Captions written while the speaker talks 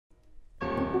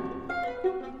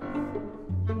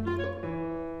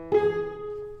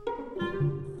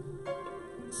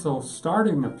So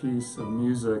starting a piece of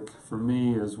music for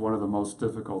me is one of the most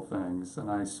difficult things, and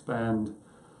I spend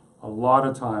a lot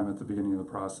of time at the beginning of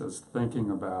the process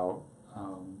thinking about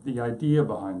the idea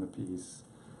behind the piece.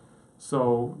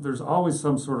 So there's always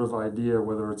some sort of idea,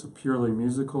 whether it's a purely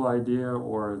musical idea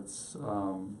or it's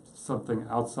something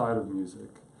outside of music.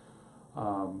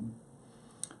 And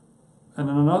then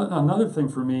another thing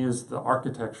for me is the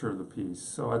architecture of the piece.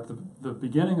 So at the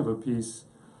beginning of a piece,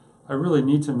 I really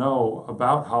need to know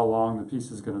about how long the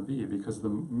piece is going to be, because the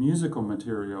musical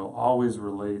material always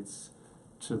relates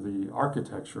to the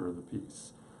architecture of the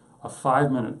piece. A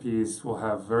 5-minute piece will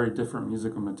have very different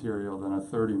musical material than a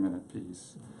 30-minute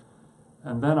piece.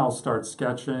 And then I'll start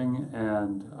sketching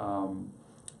and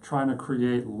trying to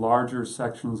create larger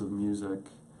sections of music,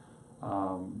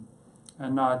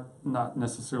 and not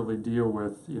necessarily deal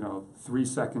with 3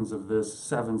 seconds of this,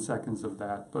 7 seconds of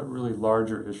that, but really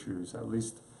larger issues, at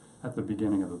least at the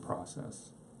beginning of the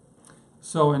process.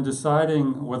 So in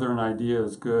deciding whether an idea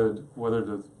is good, whether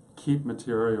to keep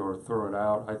material or throw it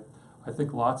out, I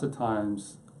think lots of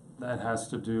times that has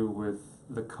to do with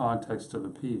the context of the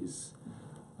piece.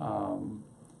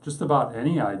 Just about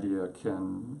any idea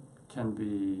can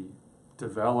be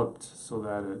developed so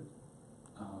that it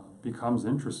becomes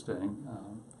interesting.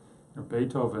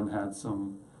 Beethoven had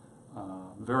some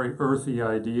very earthy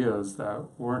ideas that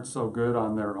weren't so good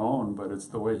on their own, but it's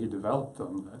the way he developed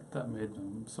them that made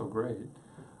them so great.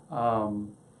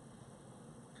 But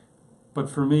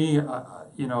for me, I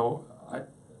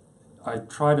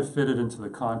try to fit it into the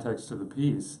context of the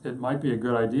piece. It might be a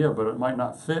good idea, but it might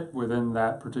not fit within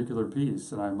that particular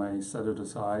piece, and I may set it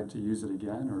aside to use it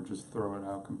again or just throw it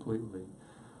out completely.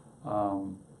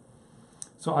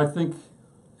 So I think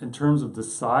in terms of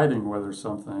deciding whether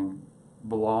something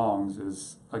belongs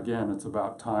is, again, it's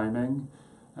about timing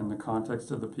and the context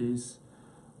of the piece,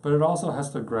 but it also has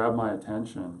to grab my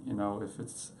attention.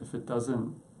 If it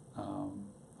doesn't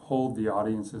hold the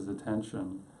audience's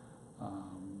attention,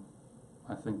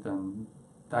 I think then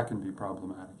that can be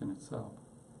problematic in itself.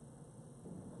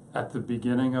 At the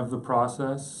beginning of the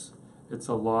process, it's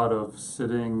a lot of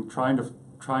sitting, trying to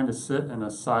sit in a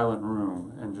silent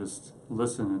room and just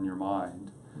listen in your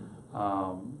mind.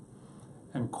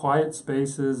 And quiet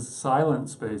spaces, silent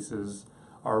spaces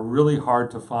are really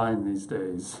hard to find these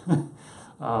days.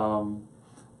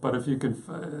 But if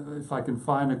I can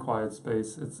find a quiet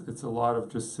space, it's a lot of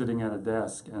just sitting at a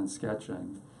desk and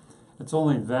sketching. It's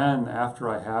only then, after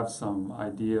I have some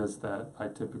ideas, that I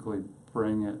typically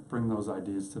bring those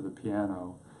ideas to the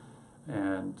piano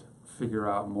and figure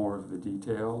out more of the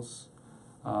details.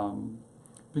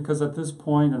 Because at this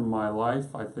point in my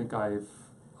life, I think I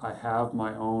have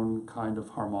my own kind of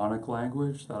harmonic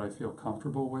language that I feel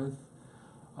comfortable with.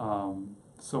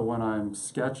 So when I'm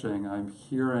sketching, I'm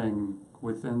hearing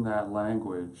within that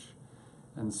language,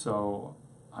 and so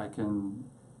I can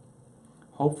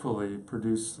hopefully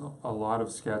produce a lot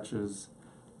of sketches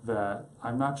that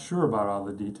I'm not sure about all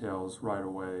the details right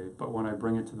away, but when I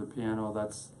bring it to the piano,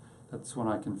 that's when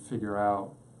I can figure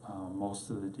out most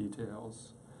of the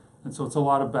details. And so it's a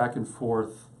lot of back and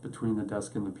forth between the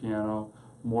desk and the piano,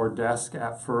 more desk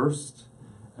at first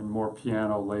and more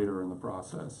piano later in the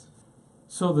process.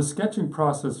 So the sketching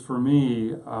process for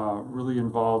me really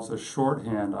involves a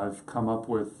shorthand I've come up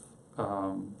with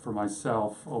for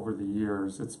myself over the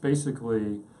years. It's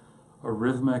basically a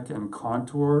rhythmic and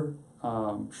contour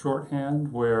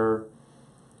shorthand where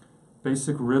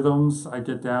basic rhythms I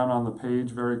get down on the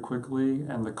page very quickly,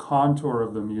 and the contour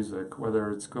of the music, whether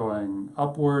it's going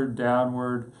upward,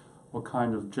 downward, what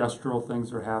kind of gestural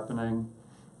things are happening.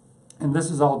 And this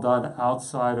is all done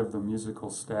outside of the musical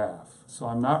staff. So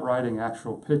I'm not writing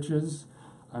actual pitches,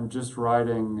 I'm just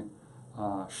writing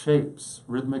shapes,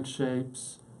 rhythmic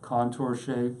shapes, contour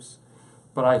shapes.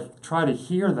 But I try to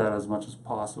hear that as much as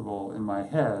possible in my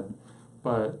head.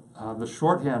 But the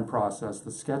shorthand process,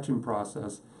 the sketching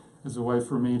process, is a way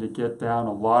for me to get down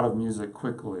a lot of music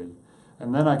quickly.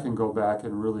 And then I can go back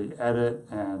and really edit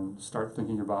and start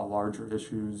thinking about larger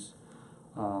issues.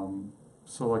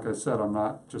 So like I said, I'm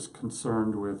not just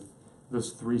concerned with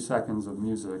this 3 seconds of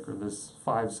music or this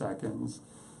 5 seconds.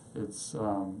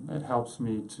 It helps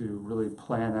me to really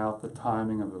plan out the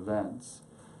timing of events,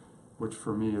 which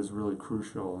for me is really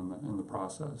crucial in the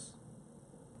process.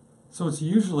 So it's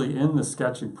usually in the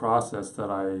sketching process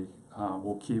that I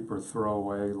will keep or throw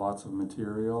away lots of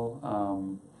material.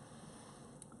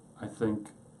 I think,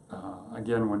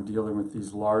 again, when dealing with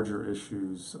these larger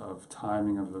issues of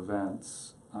timing of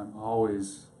events, I'm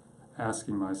always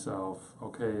asking myself,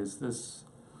 okay, is this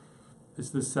is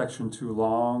this section too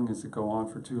long? Does it go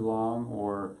on for too long?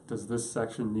 Or does this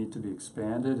section need to be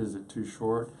expanded? Is it too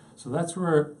short? So that's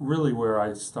really where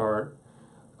I start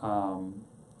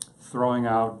throwing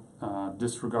out,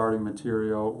 disregarding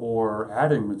material or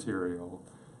adding material.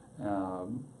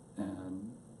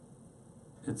 And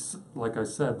it's, like I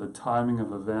said, the timing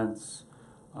of events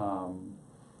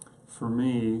for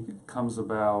me comes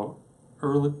about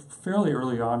fairly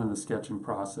early on in the sketching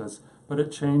process, but it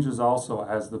changes also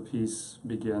as the piece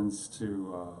begins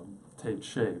to take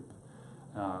shape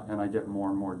and I get more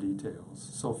and more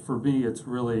details. So for me, it's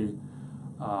really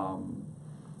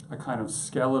a kind of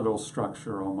skeletal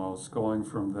structure almost, going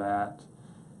from that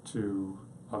to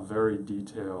a very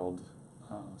detailed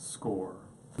score.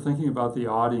 Thinking about the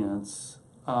audience,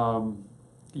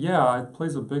 yeah, it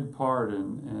plays a big part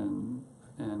in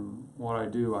what I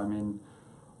do. I mean,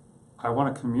 I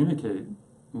want to communicate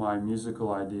my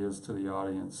musical ideas to the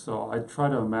audience, so I try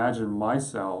to imagine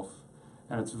myself,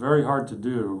 and it's very hard to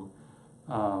do.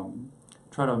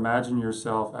 Try to imagine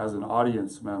yourself as an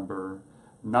audience member,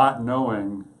 not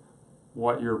knowing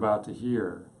what you're about to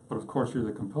hear. But of course you're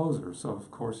the composer, so of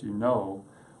course you know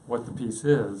what the piece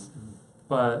is.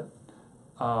 But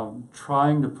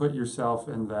trying to put yourself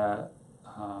in that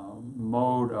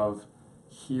mode of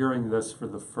hearing this for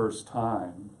the first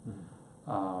time.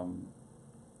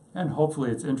 And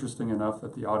hopefully it's interesting enough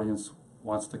that the audience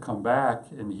wants to come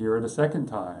back and hear it a second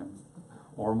time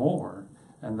or more,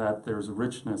 and that there's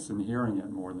richness in hearing it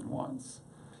more than once.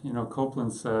 You know,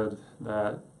 Copland said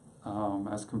that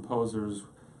as composers,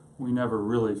 we never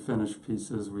really finish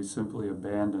pieces, we simply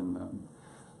abandon them.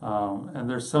 And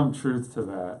there's some truth to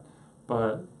that,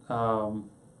 but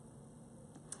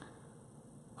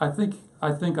I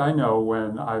think I know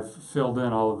when I've filled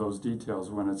in all of those details,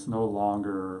 when it's no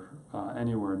longer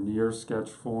anywhere near sketch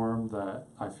form, that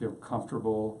I feel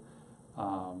comfortable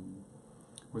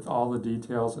with all the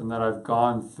details, and that I've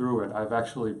gone through it. I've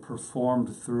actually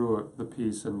performed through the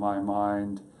piece in my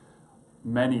mind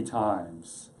many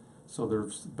times. So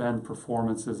there's been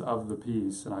performances of the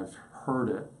piece, and I've heard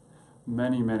it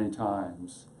many, many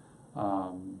times.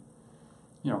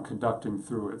 You know, conducting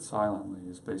through it silently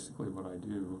is basically what I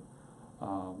do.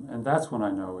 And that's when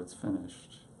I know it's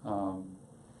finished.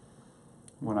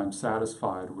 When I'm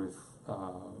satisfied with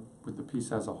the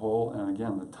piece as a whole, and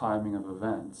again, the timing of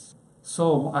events.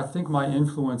 So I think my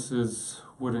influences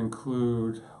would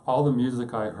include all the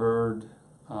music I heard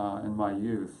in my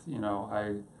youth. You know,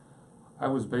 I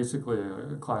was basically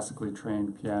a classically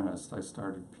trained pianist. I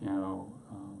started piano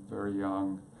very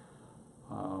young.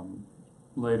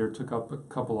 Later took up a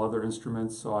couple other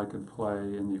instruments so I could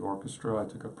play in the orchestra. I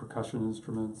took up percussion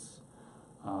instruments.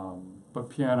 But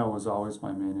piano was always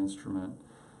my main instrument.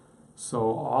 So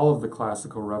all of the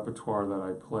classical repertoire that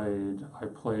I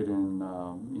played in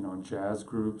you know, jazz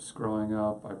groups growing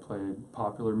up. I played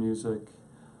popular music.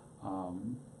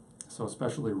 So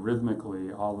especially rhythmically,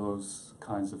 all those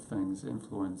kinds of things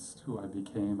influenced who I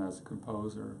became as a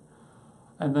composer.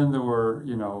 And then there were,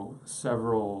 you know,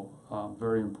 several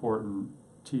very important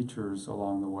teachers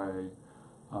along the way.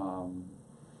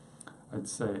 I'd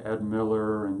say Ed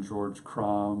Miller and George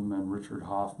Crumb and Richard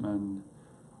Hoffman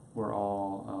were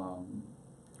all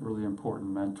really important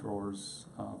mentors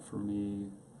for me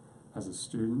as a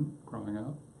student growing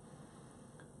up.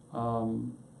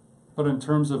 But in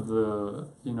terms of the,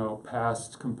 you know,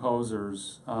 past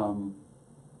composers, I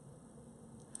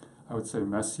would say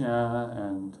Messiaen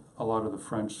and a lot of the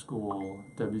French school,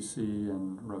 Debussy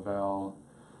and Ravel,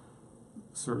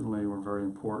 certainly were very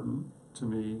important to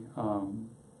me.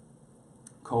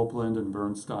 Copland and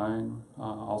Bernstein,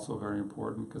 also very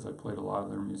important because I played a lot of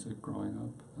their music growing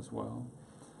up as well.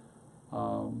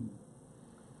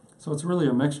 So it's really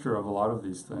a mixture of a lot of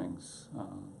these things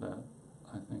that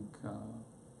I think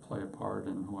play a part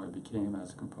in who I became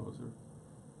as a composer.